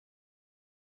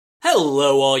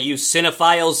Hello, all you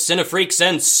cinephiles, cinefreaks,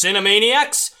 and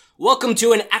cinemaniacs! Welcome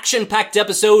to an action-packed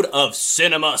episode of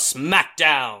Cinema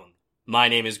Smackdown! My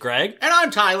name is Greg. And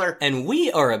I'm Tyler. And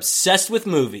we are obsessed with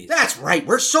movies. That's right,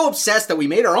 we're so obsessed that we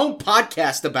made our own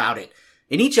podcast about it.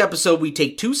 In each episode, we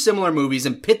take two similar movies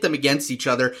and pit them against each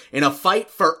other in a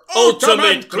fight for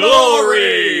ultimate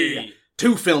glory!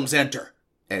 2 films enter,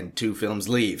 and 2 films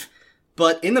leave.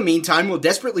 But in the meantime, we'll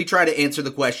desperately try to answer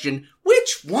the question,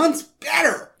 which one's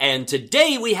better? And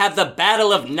today we have the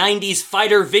battle of 90s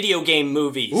fighter video game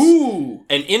movies. Ooh!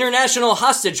 An international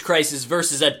hostage crisis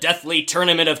versus a deathly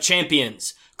tournament of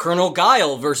champions. Colonel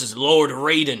Guile versus Lord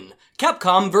Raiden.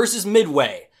 Capcom versus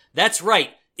Midway. That's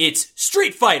right, it's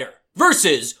Street Fighter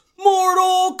versus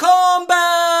Mortal Kombat!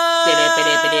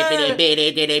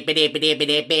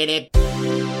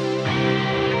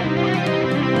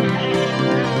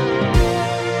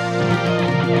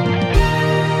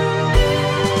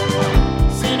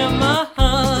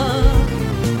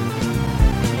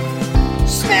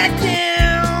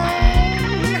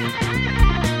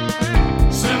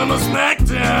 Cinema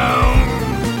Smackdown!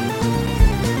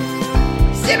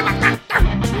 Cinema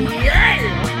Smackdown! Yeah!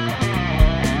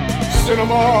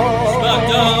 Cinema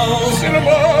Smackdown!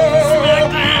 Cinema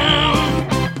Smackdown!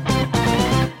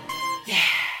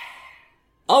 Yeah!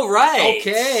 Alright!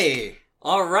 Okay.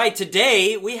 Alright,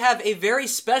 today we have a very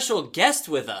special guest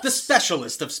with us. The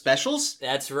specialist of specials.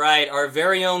 That's right, our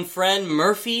very own friend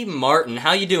Murphy Martin.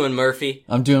 How you doing, Murphy?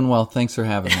 I'm doing well, thanks for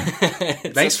having me.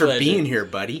 Thanks for being here,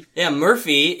 buddy. Yeah,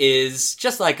 Murphy is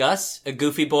just like us, a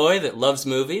goofy boy that loves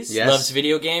movies, Yes. loves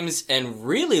video games, and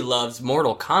really loves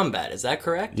Mortal Kombat. Is that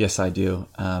correct? Yes, I do.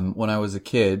 When I was a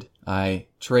kid, I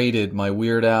traded my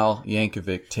Weird Al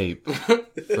Yankovic tape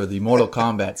for the Mortal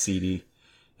Kombat CD,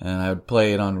 and I would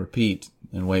play it on repeat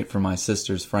and wait for my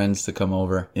sister's friends to come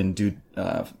over and do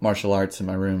martial arts in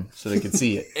my room so they could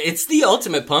see it. It's the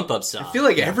ultimate pump-up song. I feel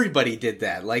like everybody did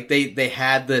that. Like, they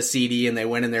had the CD and they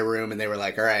went in their room and they were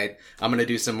like, all right, I'm going to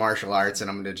do some martial arts and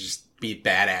I'm going to just be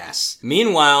badass.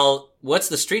 Meanwhile, what's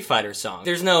the Street Fighter song?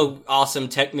 There's no awesome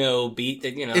techno beat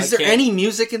that, Is there any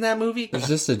music in that movie? There's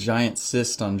just a giant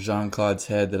cyst on Jean-Claude's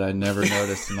head that I never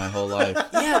noticed in my whole life.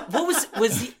 Yeah,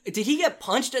 did he get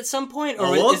punched at some point?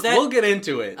 Or We'll get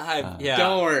into it. Yeah.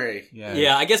 Don't worry.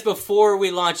 Yeah, I guess before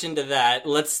we launch into that,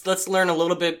 let's learn a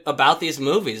little bit about these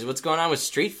movies. What's going on with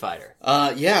Street Fighter?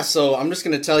 So I'm just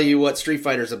going to tell you what Street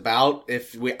Fighter's about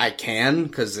if I can,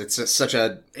 because it's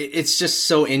just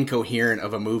so incoherent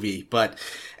of a movie. But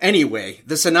anyway,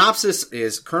 the synopsis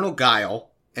is Colonel Guile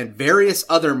and various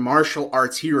other martial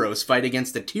arts heroes fight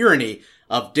against the tyranny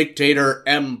of dictator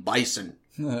M. Bison.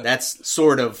 That's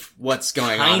sort of what's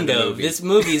going on in the movie. This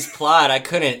movie's plot, I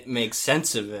couldn't make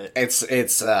sense of it.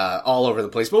 It's all over the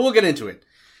place, but we'll get into it.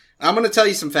 I'm going to tell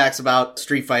you some facts about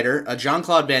Street Fighter.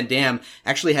 Jean-Claude Van Damme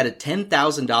actually had a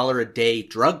 $10,000 a day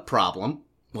drug problem.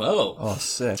 Whoa. Oh,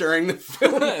 sick. During the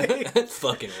filming. That's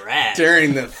fucking rad.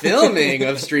 During the filming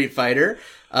of Street Fighter.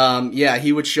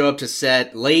 He would show up to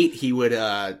set late. He would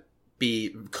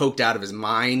be coked out of his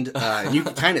mind. And you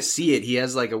can kind of see it. He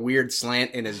has like a weird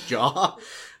slant in his jaw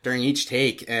during each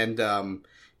take. And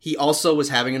he also was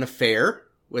having an affair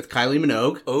with Kylie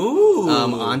Minogue. Ooh.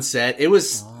 On set. It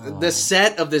was the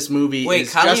set of this movie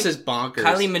is just as bonkers.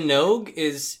 Kylie Minogue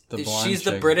she's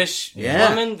the British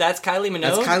woman? That's Kylie Minogue?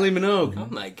 That's Kylie Minogue. Oh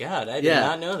my god, I did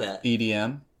not know that.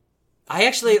 EDM. I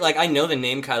actually, I know the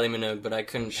name Kylie Minogue, but I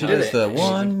couldn't She did It's the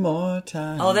one more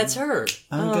time. Oh, that's her.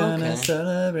 I'm gonna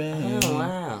celebrate. Oh,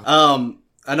 wow.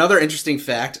 Another interesting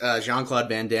fact, Jean-Claude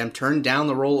Van Damme turned down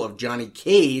the role of Johnny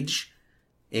Cage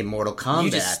in Mortal Kombat.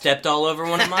 You just stepped all over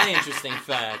one of my interesting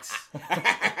facts.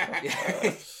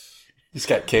 He's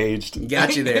got caged.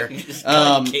 Got you there. You just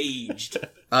got caged.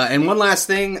 And one last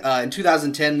thing, in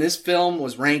 2010, this film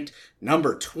was ranked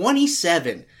number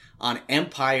 27 on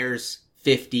Empire's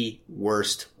 50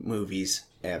 worst movies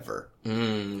ever.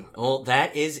 Well,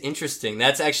 that is interesting.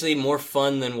 That's actually more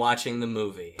fun than watching the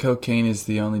movie. Cocaine is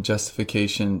the only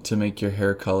justification to make your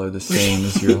hair color the same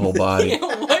as your whole body.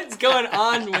 What's going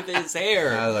on with his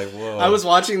hair? I was like, whoa. I was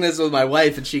watching this with my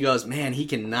wife, and she goes, man, he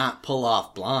cannot pull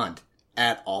off blonde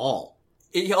at all.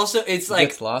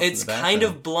 It's kind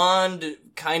of blonde,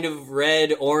 kind of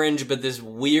red, orange, but this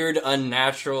weird,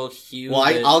 unnatural hue.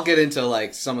 Well, I'll get into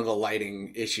like some of the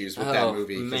lighting issues with that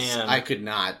movie. Man. I could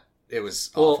not. It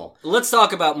was awful. Let's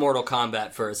talk about Mortal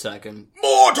Kombat for a second.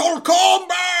 Mortal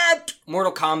Kombat!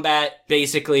 Mortal Kombat,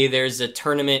 basically, there's a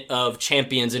tournament of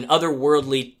champions, an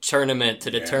otherworldly tournament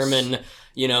to determine,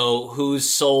 whose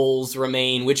souls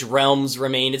remain, which realms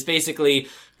remain. It's basically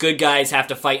good guys have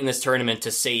to fight in this tournament to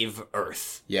save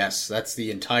Earth. Yes, that's the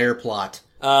entire plot.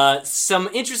 Some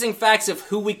interesting facts of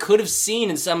who we could have seen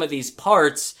in some of these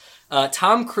parts.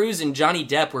 Tom Cruise and Johnny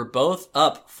Depp were both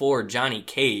up for Johnny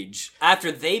Cage.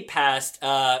 After they passed,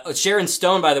 Sharon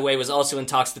Stone, by the way, was also in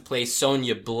talks to play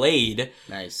Sonya Blade.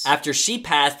 Nice. After she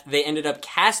passed, they ended up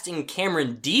casting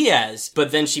Cameron Diaz,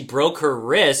 but then she broke her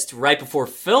wrist right before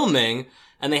filming,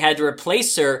 and they had to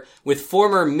replace her with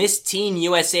former Miss Teen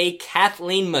USA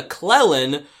Kathleen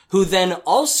McClellan, who then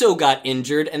also got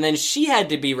injured, and then she had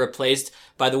to be replaced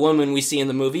by the woman we see in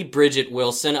the movie, Bridget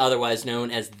Wilson, otherwise known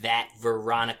as that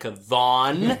Veronica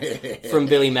Vaughn from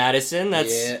Billy Madison.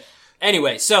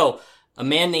 Anyway, so a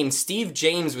man named Steve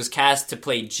James was cast to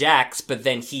play Jax, but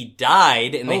then he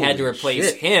died, and they had to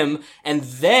replace him. And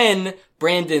then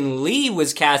Brandon Lee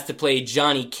was cast to play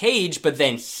Johnny Cage, but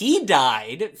then he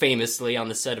died, famously, on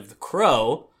the set of The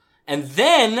Crow. And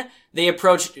then they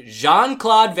approached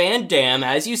Jean-Claude Van Damme,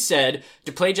 as you said,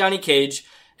 to play Johnny Cage,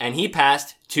 and he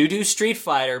passed to do Street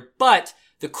Fighter. But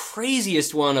the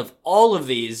craziest one of all of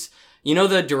these, you know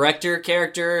the director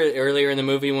character earlier in the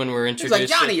movie when we're introduced?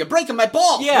 He's like, Johnny, you're breaking my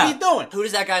balls. Yeah. What are you doing? Who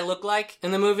does that guy look like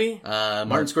in the movie?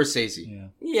 Martin Scorsese.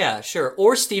 Yeah, sure.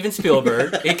 Or Steven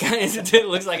Spielberg. It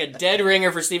looks like a dead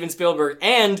ringer for Steven Spielberg.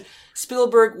 And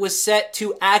Spielberg was set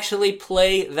to actually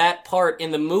play that part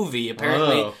in the movie.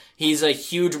 Apparently, he's a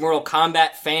huge Mortal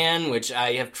Kombat fan, which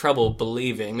I have trouble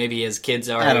believing. Maybe his kids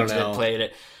are that played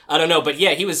it. I don't know. But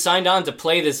yeah, he was signed on to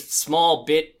play this small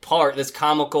bit part, this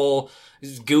comical,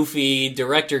 goofy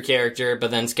director character, but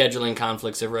then scheduling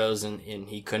conflicts arose and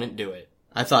he couldn't do it.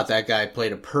 I thought that guy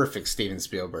played a perfect Steven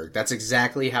Spielberg. That's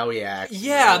exactly how he acts.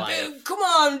 Yeah, come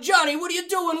on, Johnny, what are you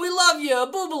doing? We love you,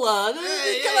 Boobala.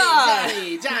 Come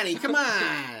on. Johnny, come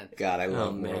on. God, I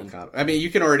love Mortal Kombat. I mean, you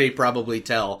can already probably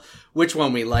tell which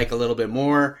one we like a little bit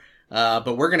more.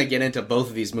 But we're going to get into both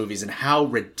of these movies and how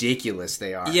ridiculous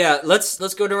they are. Yeah,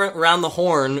 let's go around the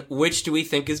horn. Which do we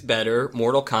think is better,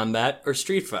 Mortal Kombat or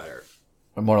Street Fighter?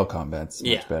 Mortal Kombat's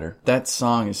much better. That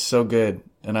song is so good,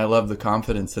 and I love the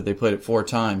confidence that they played it 4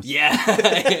 times. Yeah.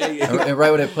 And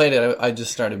right when I played it, I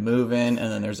just started moving, and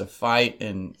then there's a fight,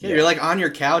 and... Yeah, you're like on your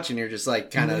couch, and you're just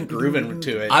like kind of grooving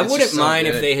to it. I wouldn't mind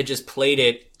if they had just played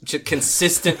it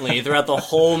consistently throughout the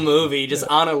whole movie, just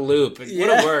on a loop. It would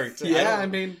have worked. Yeah, I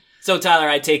mean... So, Tyler,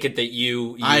 I take it that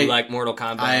you like Mortal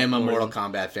Kombat. I am a Mortal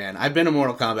Kombat fan. I've been a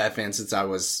Mortal Kombat fan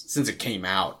since it came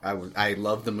out. I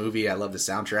love the movie. I love the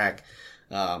soundtrack.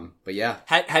 But yeah.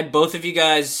 Had both of you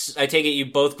guys, I take it you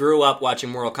both grew up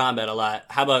watching Mortal Kombat a lot.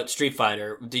 How about Street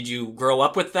Fighter? Did you grow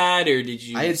up with that, or did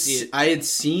you see it? I had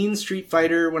seen Street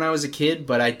Fighter when I was a kid,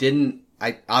 but I didn't.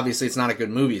 Obviously it's not a good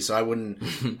movie, so I wouldn't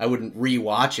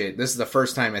rewatch it. This is the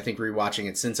first time I think rewatching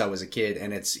it since I was a kid,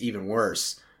 and it's even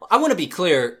worse. I want to be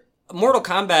clear. Mortal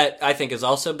Kombat, I think, is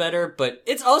also better, but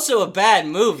it's also a bad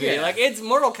movie. Yeah. Like,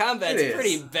 Mortal Kombat's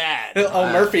pretty bad.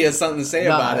 Murphy has something to say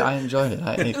about it. I enjoyed it.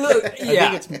 I think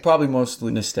it's probably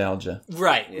mostly nostalgia.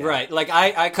 Right. Like,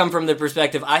 I come from the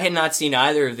perspective, I had not seen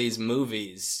either of these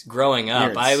movies growing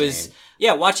up. I was,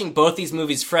 watching both these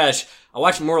movies fresh. I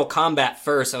watched Mortal Kombat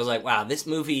first. I was like, wow, this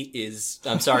movie is...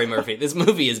 I'm sorry, Murphy. This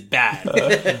movie is bad.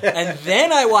 And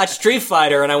then I watched Street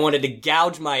Fighter, and I wanted to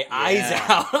gouge my eyes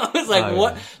out. I was like,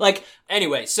 what? Yeah. Like,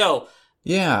 anyway, so...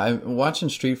 Yeah, watching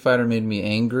Street Fighter made me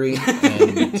angry,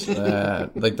 and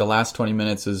like the last 20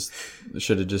 minutes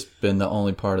should have just been the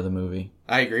only part of the movie.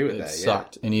 I agree with that, It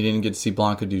sucked, and you didn't get to see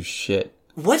Blanca do shit.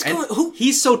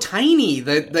 He's so tiny.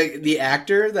 The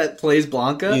actor that plays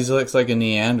Blanca. He looks like a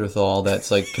Neanderthal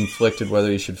that's like conflicted whether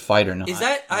he should fight or not. Is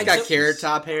that? He's got carrot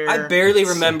top hair. I barely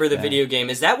remember the video game.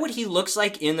 Is that what he looks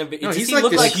like in the video? No, he's like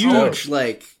this huge,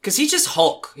 because he's just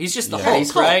Hulk. He's just the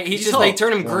Hulk, right? He's just Hulk. Like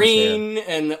turn him green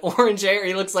and orange hair.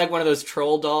 He looks like one of those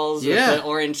troll dolls with the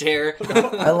orange hair.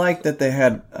 I like that they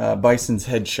had Bison's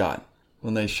headshot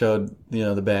when they showed,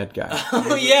 the bad guy.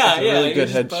 Oh, yeah, it's a really good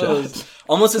headshot.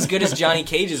 Almost as good as Johnny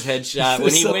Cage's headshot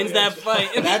when he wins that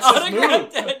fight. That's his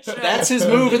move. That's his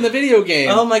move in the video game.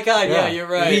 Oh my god, yeah you're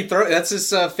right. That's his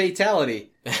fatality.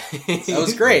 That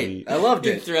was great. I loved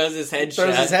it. He throws his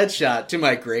headshot to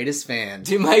my greatest fan.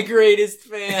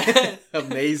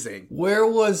 Amazing. Where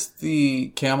was the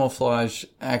camouflage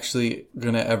actually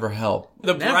going to ever help?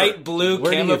 The bright blue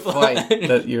Where camouflage. Do you fight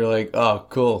that you're like, oh,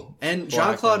 cool. And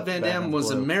Jean-Claude Van Damme was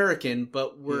American,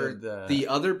 but were the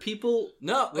other people?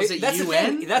 No, was it that's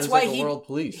UN? That's why the world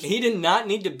police. He did not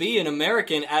need to be an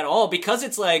American at all, because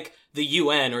it's like the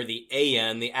UN or the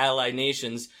AN, the Allied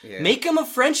Nations. Yeah. Make him a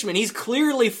Frenchman. He's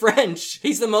clearly French.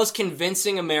 He's the most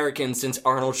convincing American since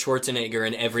Arnold Schwarzenegger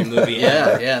in every movie.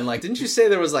 Yeah, and like, didn't you say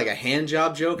there was like a hand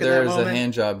job joke in that moment? There was a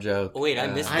hand job joke. Oh, wait, I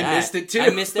missed that. I missed it too. I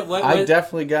missed it. I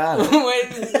definitely got it.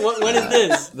 Wait, what is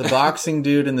this? The boxing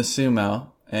dude and the sumo.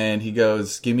 and he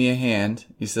goes, "Give me a hand."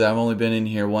 He said, "I've only been in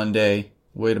here one day.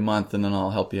 Wait a month, and then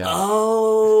I'll help you out."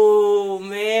 Oh,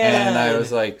 man. And I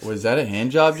was like, "Was that a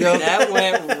hand job joke?" That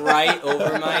went right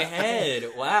over my head.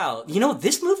 Wow. You know,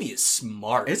 this movie is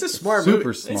smart. It's a smart Super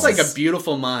movie. smart. It's like a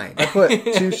beautiful mind. I put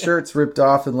 2 shirts ripped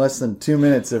off in less than 2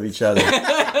 minutes of each other.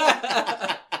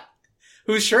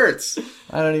 Whose shirts?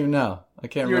 I don't even know. I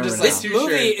can't You were remember just now. like,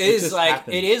 Movie It is just like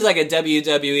happened. it is like a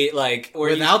WWE like where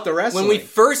Without the wrestling. When we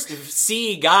first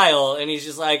see Guile and he's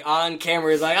just like on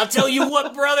camera, he's like, "I'll tell you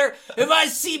what, brother, if I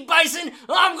see Bison,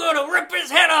 I'm gonna rip his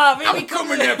head off. I'm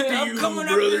coming after I'm you, coming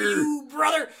brother." after you,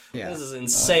 brother." Yeah. This is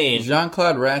insane.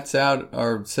 Jean-Claude rats out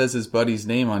or says his buddy's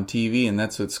name on TV, and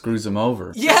that's what screws him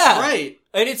over. Yeah, Right.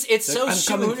 And it's so I'm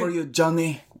coming shoehorned- for you,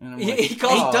 Johnny. And I'm He, like, he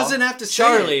calls He doesn't have to say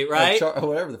Charlie, it. right?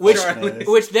 whatever the Which, fuck that is.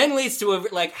 which then leads to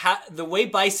the way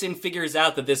Bison figures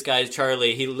out that this guy is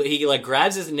Charlie. He like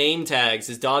grabs his name tags,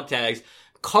 his dog tags,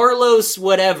 Carlos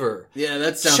whatever. Yeah,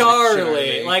 that sounds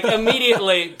Charlie, like like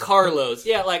immediately Carlos.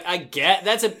 Yeah, like I get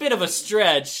that's a bit of a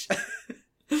stretch.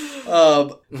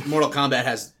 Mortal Kombat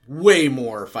has way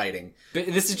more fighting. But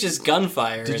this is just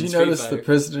gunfire. Did in you Street notice the Fighter.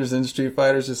 prisoners in Street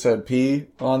Fighters just had P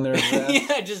on their vest?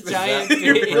 Yeah, just giant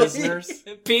P. prisoners?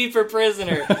 P for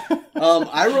prisoner.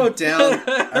 I wrote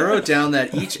down that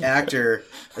each actor,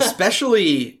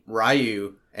 especially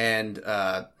Ryu and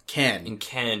Ken. And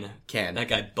Ken. That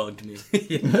guy bugged me.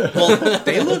 Well,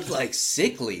 they looked like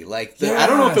sickly. Like I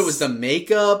don't know if it was the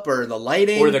makeup or the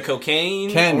lighting Or the cocaine.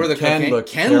 Ken or the cocaine. looked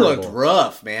Ken terrible. looked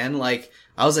rough, man. Like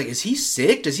I was like, is he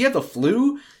sick? Does he have the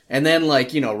flu? And then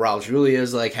like Raul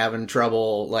Julia's like having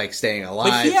trouble like staying alive.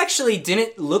 But he actually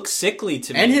didn't look sickly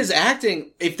to me. And his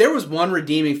acting, if there was one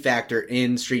redeeming factor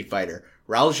in Street Fighter,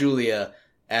 Raul Julia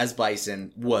as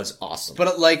Bison was awesome.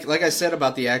 But like I said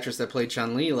about the actress that played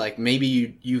Chun-Li, like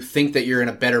maybe you think that you're in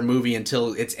a better movie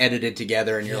until it's edited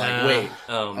together and you're like, wait.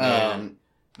 Oh, man.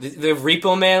 The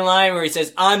Repo Man line where he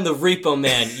says, "I'm the Repo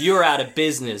Man. You're out of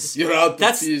business." You're out the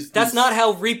That's business. not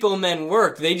how Repo Men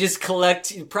work. They just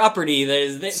collect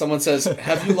property. Someone says,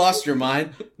 have you lost your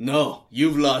mind? No,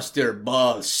 you've lost your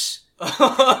boss.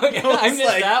 I missed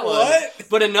like, that one. what?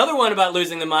 But another one about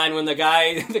losing the mind when the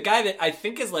guy that I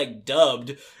think is like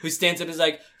dubbed, who stands up and is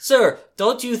like, "Sir,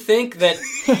 don't you think that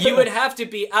you would have to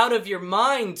be out of your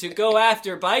mind to go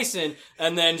after Bison?"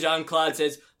 And then Jean-Claude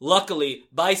says, "Luckily,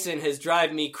 Bison has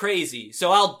driven me crazy,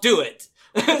 so I'll do it."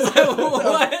 It's like,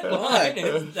 what line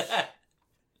is that?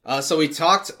 So we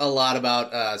talked a lot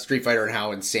about Street Fighter and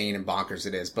how insane and bonkers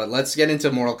it is, but let's get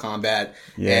into Mortal Kombat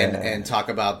and talk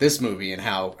about this movie and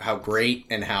how great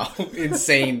and how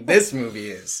insane this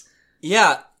movie is.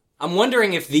 Yeah, I'm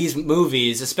wondering if these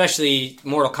movies, especially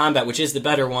Mortal Kombat, which is the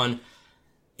better one,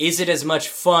 is it as much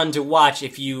fun to watch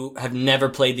if you have never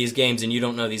played these games and you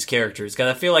don't know these characters?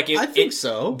 Because I feel like I think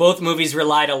so. Both movies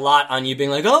relied a lot on you being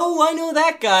like, "Oh, I know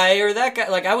that guy or that guy."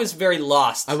 Like, I was very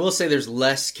lost. I will say there's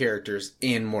less characters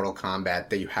in Mortal Kombat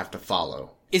that you have to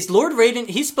follow. Is Lord Raiden,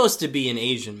 he's supposed to be an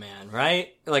Asian man,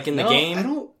 right? Like in the game? I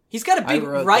don't... He's got a big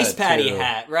wrote rice that patty too.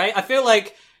 hat, right? I feel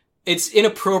like it's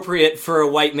inappropriate for a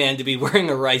white man to be wearing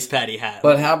a rice patty hat.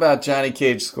 But how about Johnny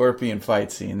Cage Scorpion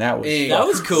fight scene? That was Hey, that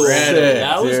was cool. Incredible,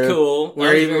 That was dude. cool. Where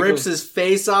That he was very rips cool. his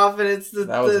face off and it's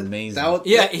That was amazing.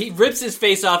 Yeah, he rips his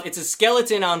face off. It's a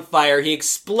skeleton on fire. He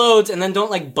explodes, and then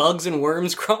don't like bugs and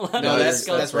worms crawl out No, of the that's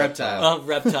skeleton? Reptile. Oh,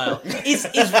 Reptile.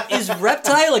 is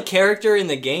Reptile a character in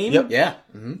the game? Yep. Yeah.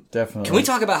 Definitely. Can we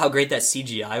talk about how great that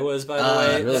CGI was, by the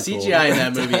way? really CGI in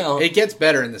that Reptile. movie, it gets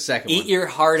better in the second Eat one. your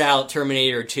heart out,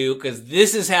 Terminator 2, because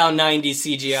this is how 90s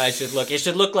CGI should look. It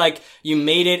should look like you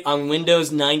made it on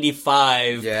Windows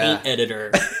 95 Yeah. paint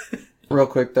editor. Real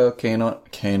quick though,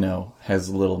 Kano has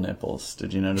little nipples.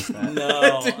 Did you notice that?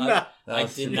 No, I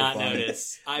was did super not funny.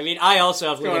 notice. I mean, I also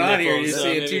have What's little going on nipples. here? You so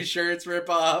see maybe- 2 shirts rip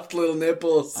off, little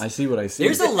nipples. I see what I see.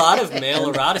 There's a lot of male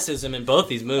eroticism in both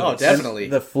these movies. Oh, definitely.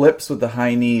 The flips with the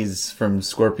high knees from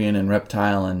Scorpion and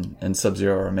Reptile and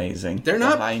Sub-Zero are amazing. They're The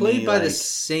not high played knee, by the like-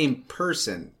 same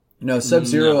person. No,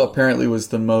 Sub-Zero No. apparently was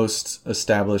the most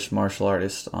established martial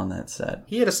artist on that set.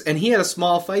 He had a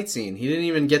small fight scene. He didn't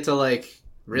even get to like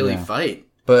really Yeah. fight.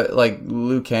 But like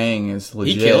Liu Kang is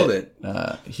legit. killed it.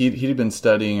 He'd been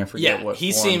studying, I forget Yeah, what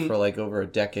he form, seemed- for like over a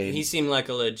decade. He seemed like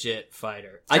a legit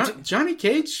fighter. Johnny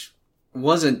Cage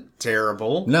wasn't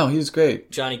terrible. No, he was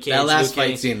great. Johnny Cage. That last Liu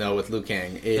Kang. fight scene though with Liu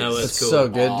Kang is That was It's cool. so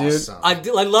good, awesome.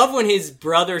 dude. I love when his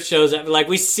brother shows up. Like,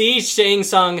 we see Shang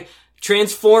Tsung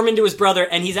transform into his brother,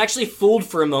 and he's actually fooled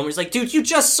for a moment. He's like, "Dude, you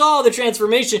just saw the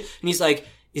transformation." And he's like,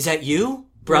 "Is that you,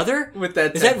 brother? With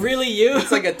that Is that really you?"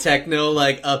 It's like a techno,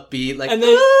 like upbeat, like And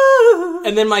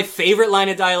then my favorite line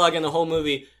of dialogue in the whole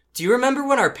movie, Do you remember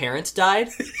when our parents died?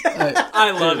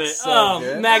 I love it. so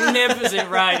good. Magnificent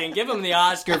writing. Give him the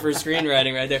Oscar for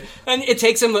screenwriting right there. And it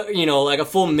takes him, like a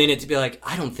full minute to be like,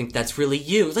 I don't think that's really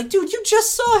you. It's like, dude, you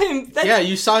just saw him. Yeah,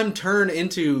 you saw him turn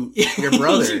into your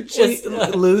brother.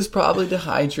 Lou's probably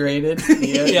dehydrated.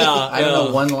 I don't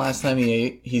know when the last time he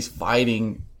ate. He's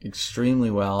fighting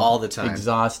extremely well all the time,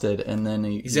 exhausted, and then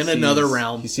he's in another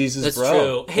realm. He sees his That's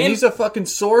bro. true. And he's a fucking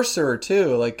sorcerer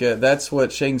too. Like that's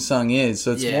what Shang Tsung is.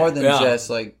 So it's more than just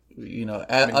like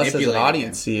us as an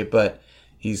audience see it, but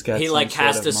he's got. He some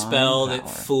cast sort a of spell mind that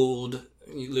power. fooled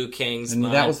Liu Kang's And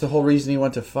mind. that was the whole reason he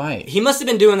went to fight. He must have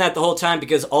been doing that the whole time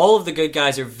because all of the good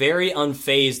guys are very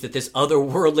unfazed at this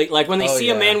otherworldly. Like when they see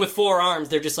a man with 4 arms,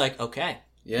 they're just like, okay.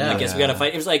 Yeah, I guess we gotta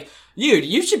fight. It was like, dude,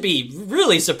 you should be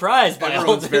really surprised by all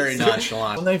everyone's this. very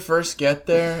nonchalant. When they first get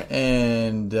there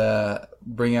and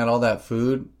bring out all that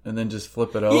food and then just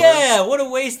flip it over. Yeah, what a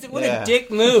waste! What a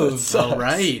dick move! All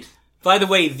right. By the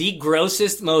way, the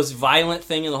grossest, most violent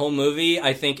thing in the whole movie,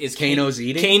 I think, is Kano's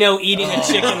eating? Kano eating a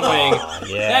chicken wing.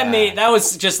 Yeah. That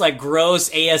was just like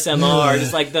gross ASMR,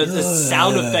 just like the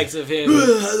sound effects of him.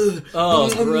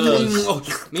 Oh,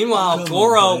 gross. Meanwhile,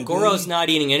 Goro's not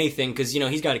eating anything because,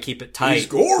 he's got to keep it tight. He's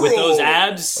Goro. With those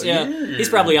abs. Yeah. He's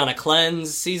probably on a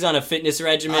cleanse. He's on a fitness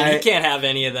regimen. He can't have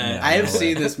any of that. I have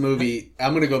seen this movie.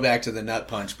 I'm going to go back to the Nut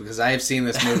Punch because I have seen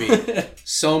this movie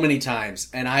so many times,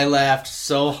 and I laughed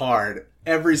so hard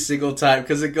every single time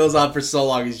because it goes on for so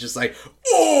long. He's just like,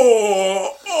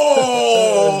 oh,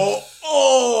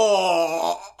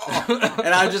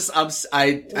 and I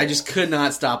just could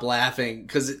not stop laughing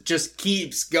because it just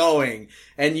keeps going,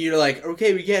 and you're like,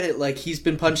 okay, we get it. Like he's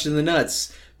been punched in the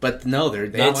nuts. But no,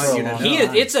 they want you to know.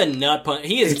 It's a nut punch.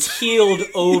 He is keeled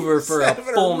over for a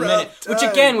full minute.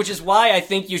 Which is why I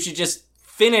think you should just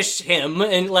finish him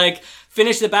and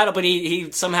finish the battle, but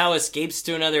he somehow escapes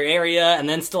to another area and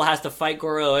then still has to fight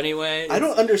Goro anyway. I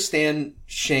don't understand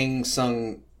Shang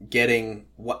Tsung getting...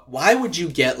 Why would you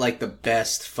get, the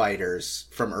best fighters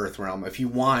from Earthrealm if you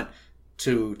want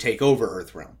to take over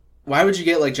Earthrealm? Why would you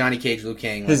get, Johnny Cage, Liu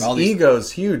Kang, his all these...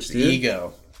 ego's huge, dude.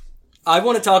 Ego. I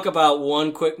want to talk about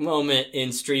one quick moment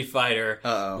in Street Fighter.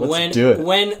 Uh-oh. Let's do it.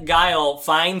 When Guile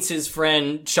finds his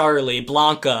friend Charlie,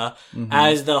 Blanca,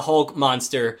 as the Hulk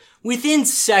monster... Within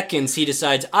seconds, he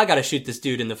decides, I gotta shoot this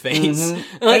dude in the face.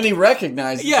 And he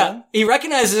recognizes him. He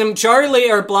recognizes him. Charlie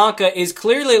or Blanca is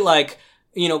clearly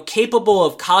capable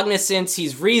of cognizance.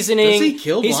 He's reasoning. Does he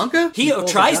kill Blanca? He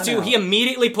tries to. out. He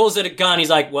immediately pulls out a gun. He's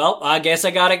like, well, I guess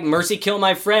I gotta mercy kill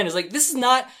my friend. It's like, this is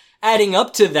not adding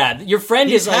up to that. Your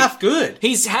friend is half good.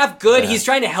 He's half good. Yeah. He's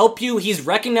trying to help you. He's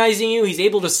recognizing you. He's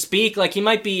able to speak. He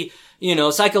might be...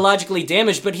 psychologically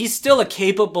damaged, but he's still a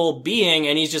capable being,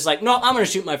 and he's just like, no, I'm gonna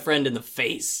shoot my friend in the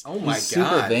face. Oh my He's god.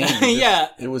 super vain. Yeah.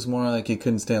 It was more like he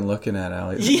couldn't stand looking at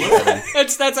Alex. Yeah,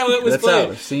 that's how it was That's played.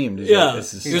 how it seemed. Yeah.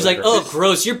 He was like, oh,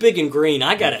 gross, you're big and green.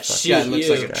 I gotta shoot Guy you. looks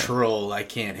like a troll. I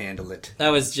can't handle it. That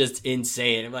was just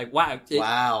insane. I'm like, wow.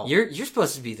 Wow. You're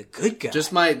supposed to be the good guy.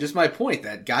 Just my point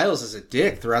that Giles is a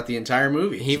dick throughout the entire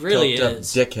movie. He really Coked up is.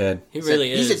 dickhead. He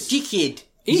really is. He's a dickhead.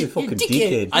 He's a fucking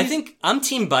dickhead. I think I'm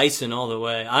Team Bison all the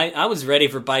way. I was ready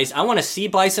for Bison. I want to see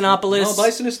Bisonopolis. Well,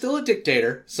 Bison is still a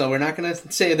dictator, so we're not going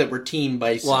to say that we're Team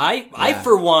Bison. Well, I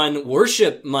for one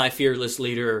worship my fearless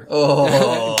leader. Oh,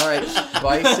 all right.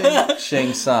 Bison,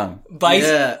 Shang Tsung.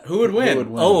 Bison. Yeah, who would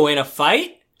win? Oh, in a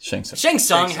fight? Shang Tsung. Shang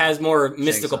Tsung has more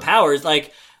mystical powers.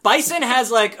 Bison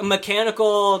has a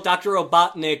mechanical Dr.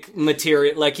 Robotnik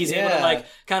material. He's able to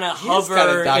kind of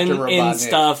hover in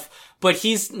stuff. But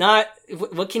he's not.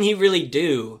 What can he really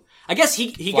do? I guess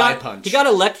he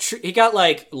got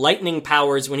lightning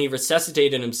powers when he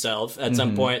resuscitated himself at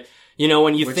some point.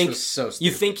 When you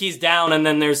think he's down, and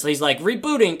then he's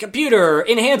rebooting, computer,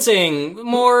 enhancing,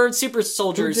 more super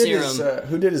soldier serum.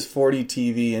 Who did his 40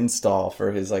 TV install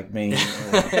for his main?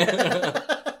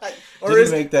 Or did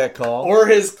he make that call? Or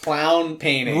his clown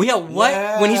painting. Well, yeah, what?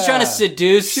 Yeah. When he's trying to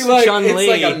seduce Chun-Li.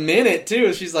 It's a minute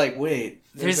too. She's like, wait.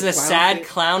 There's a sad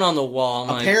clown on the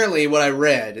wall. Apparently, what I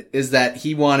read is that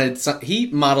he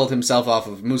modeled himself off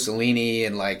of Mussolini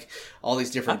and all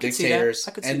these different dictators,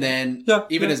 and then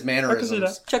even his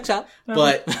mannerisms. Checks out.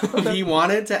 But he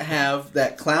wanted to have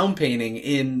that clown painting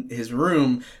in his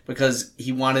room because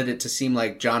he wanted it to seem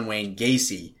like John Wayne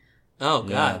Gacy. Oh,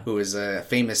 God. Who is a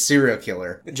famous serial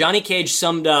killer. Johnny Cage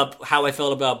summed up how I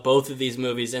felt about both of these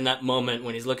movies in that moment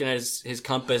when he's looking at his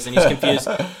compass and he's confused.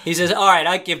 He says, all right,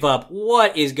 I give up.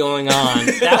 What is going on?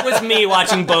 That was me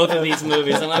watching both of these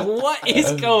movies. I'm like, what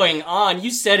is going on? You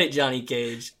said it, Johnny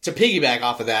Cage. To piggyback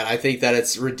off of that, I think that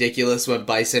it's ridiculous when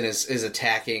Bison is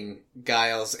attacking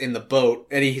Giles in the boat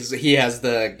and he has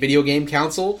the video game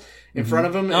council. in front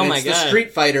of him. Oh and my it's God. the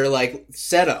Street Fighter like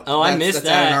setup. Oh, I missed that's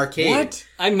at an that. arcade. What?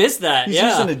 I missed that. He's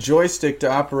yeah. using a joystick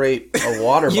to operate a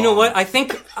water bomb. You know what? I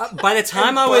think by the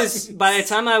time I was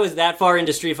that far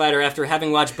into Street Fighter, after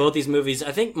having watched both these movies,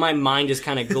 I think my mind just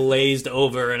kind of glazed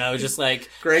over, and I was just like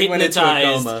Greg went into a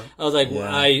hypnotized. coma. I was like,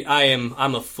 Yeah.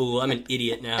 I'm a fool. I'm an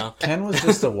idiot now. Ken was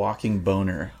just a walking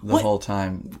boner the whole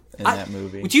time in that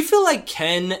movie. Would you feel like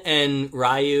Ken and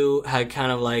Ryu had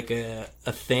kind of like a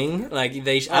thing? Like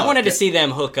I wanted to see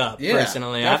them hook up Yeah,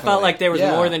 personally. I definitely. felt like there was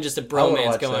Yeah. more than just a I would bromance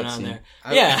watch going that on scene. there.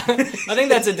 Yeah, I think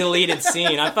that's a deleted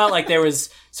scene. I felt like there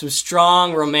was some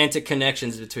strong romantic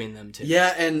connections between them two.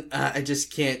 Yeah, and I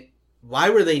just can't. Why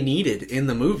were they needed in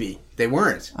the movie? They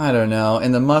weren't. I don't know.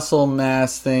 And the muscle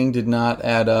mass thing did not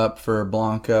add up for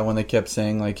Blanca when they kept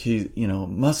saying like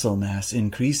muscle mass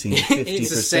increasing 50%. It's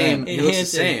the same. He looks the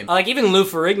same. Like even Lou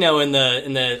Ferrigno in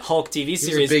the Hulk TV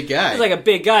series, big guy. He was like a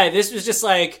big guy. This was just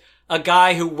like a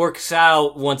guy who works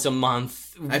out once a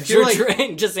month. I feel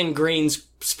like just in green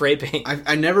spray paint.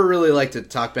 I never really like to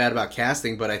talk bad about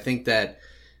casting, but I think that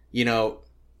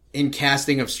in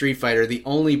casting of Street Fighter, the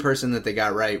only person that they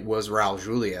got right was Raul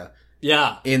Julia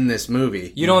Yeah. in this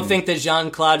movie. You don't think that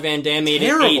Jean-Claude Van Damme made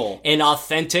Terrible. an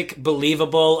authentic,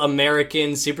 believable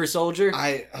American super soldier?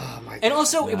 Oh my god. And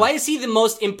also, why is he the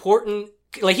most important?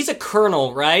 Like, he's a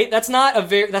colonel, right? That's not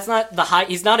the high,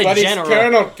 he's not a general.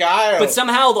 Colonel Guile. But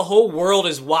somehow the whole world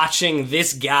is watching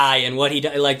this guy and what he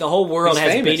like. The whole world He's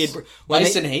has famous. baited.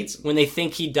 Bison hates him. When they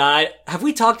think he died. Have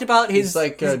we talked about his He's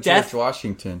like his George death?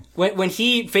 Washington. When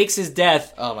he fakes his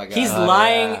death, Oh my God. he's Oh,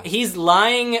 lying. yeah. He's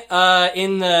lying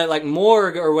in the like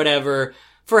morgue or whatever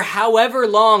for however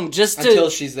long, just to Until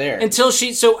she's there. until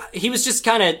she. So he was just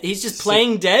he's just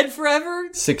playing dead forever.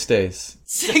 6 days.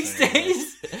 6 days.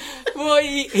 Well,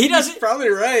 he He's doesn't. probably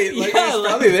right. Like, Yeah, he's like-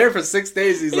 probably there for 6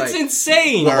 days. He's It's like,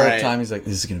 insane. The All whole right. time he's like,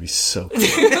 this is going to be so cool.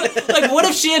 Like, what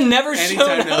if she had never shown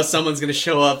anytime now up? someone's gonna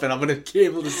show up and I'm gonna be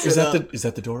able to sit up. Is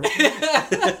that the door? Dang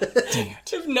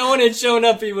it. If no one had shown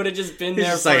up, he would have just been He's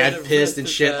there. just like, for I the pissed rest and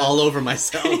of shit the- all over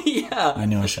myself. Yeah, I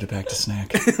know I should have packed a snack.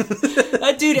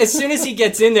 that dude. As soon as he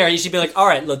gets in there, he should be like, "All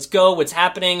right, let's go. What's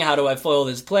happening? How do I foil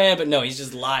this plan?" But no, he's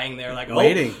just lying there, like,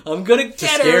 Waiting. "Oh, I'm gonna get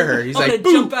scare her. He's I'm like, gonna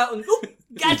 "Boom." jump out and oop,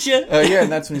 gotcha." Yeah,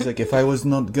 and that's when he's like, if I was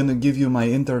not going to give you my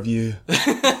interview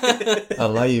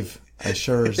alive, I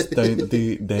sure stay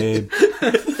dead.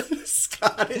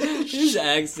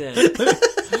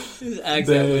 His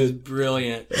accent was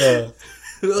brilliant.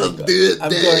 I'll do it, I'm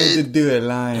going to do a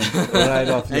line right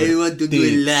off your want to do it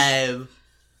teeth. live.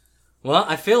 Well,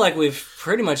 I feel like we've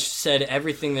pretty much said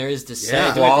everything there is to say.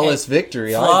 Yeah. Flawless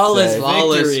victory. Flawless I'd say.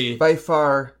 Flawless. victory. By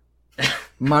far,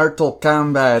 Mortal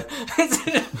Kombat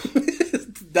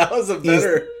That was a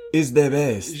better is the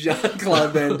best.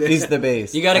 Jean-Claude Van Damme. Is the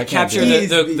best. You got I to can't capture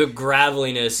do it. the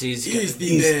graveliness. He's Is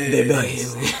the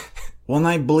best. When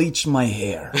I bleach my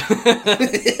hair,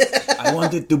 I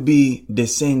want it to be the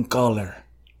same color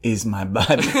as my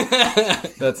body.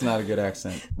 That's not a good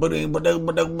accent.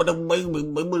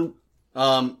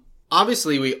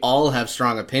 Obviously, we all have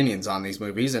strong opinions on these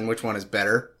movies and which one is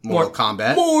better. Mortal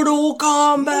Kombat. Mortal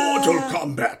Kombat. Mortal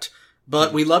Kombat.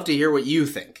 But we'd love to hear what you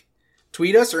think.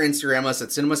 Tweet us or Instagram us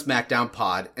at Cinema Smackdown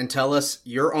Pod and tell us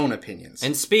your own opinions.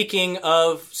 And speaking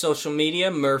of social media,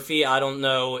 Murphy, I don't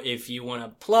know if you want to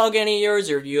plug any of yours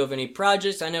or if you have any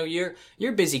projects. I know you're a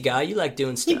busy guy. You like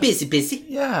doing stuff. busy.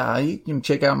 Yeah, you can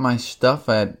check out my stuff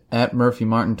at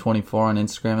MurphyMartin24 on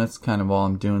Instagram. That's kind of all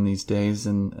I'm doing these days.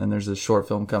 And there's a short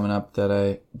film coming up that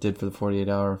I did for the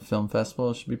 48-hour film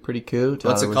festival. It should be pretty cool. What's it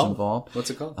Tyler was called? involved. What's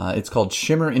it called? It's called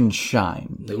Shimmer and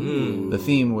Shine. The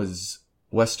theme was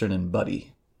Western and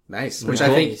Buddy. Nice. Which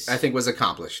Nice. I think was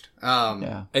accomplished.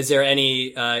 Yeah. Is there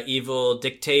any evil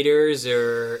dictators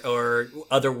or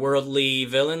otherworldly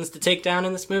villains to take down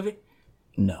in this movie?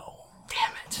 No.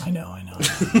 Damn it. I know.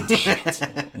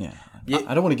 Yeah.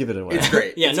 I don't want to give it away. It's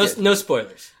great. Yeah, It's good. no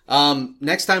spoilers.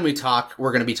 Next time we talk,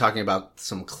 we're going to be talking about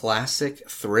some classic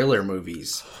thriller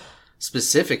movies.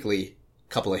 Specifically, a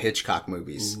couple of Hitchcock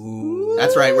movies. Ooh.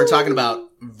 That's right. We're talking about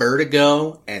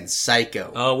Vertigo and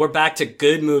Psycho. Oh, we're back to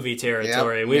good movie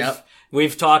territory. Yep.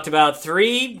 We've talked about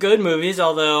 3 good movies,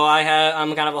 although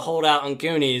I'm kind of a holdout on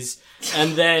Goonies.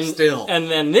 And then Still. and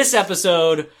then this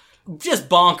episode, just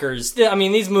bonkers. I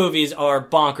mean, these movies are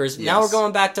bonkers. Now Yes. we're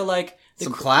going back to like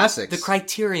Some classics. the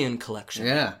Criterion Collection.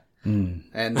 Yeah. And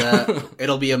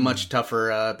it'll be a much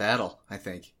tougher battle, I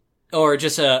think. Or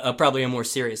just probably a more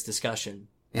serious discussion.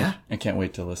 Yeah. I can't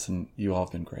wait to listen. You all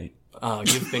have been great. Oh,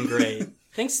 you've been great.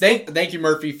 Thanks. Thank you,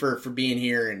 Murphy, for being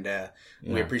here, and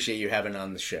we appreciate you having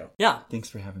on the show. Yeah. Thanks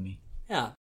for having me.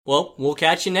 Yeah. Well, we'll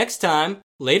catch you next time.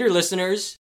 Later,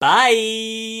 listeners.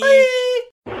 Bye. Bye.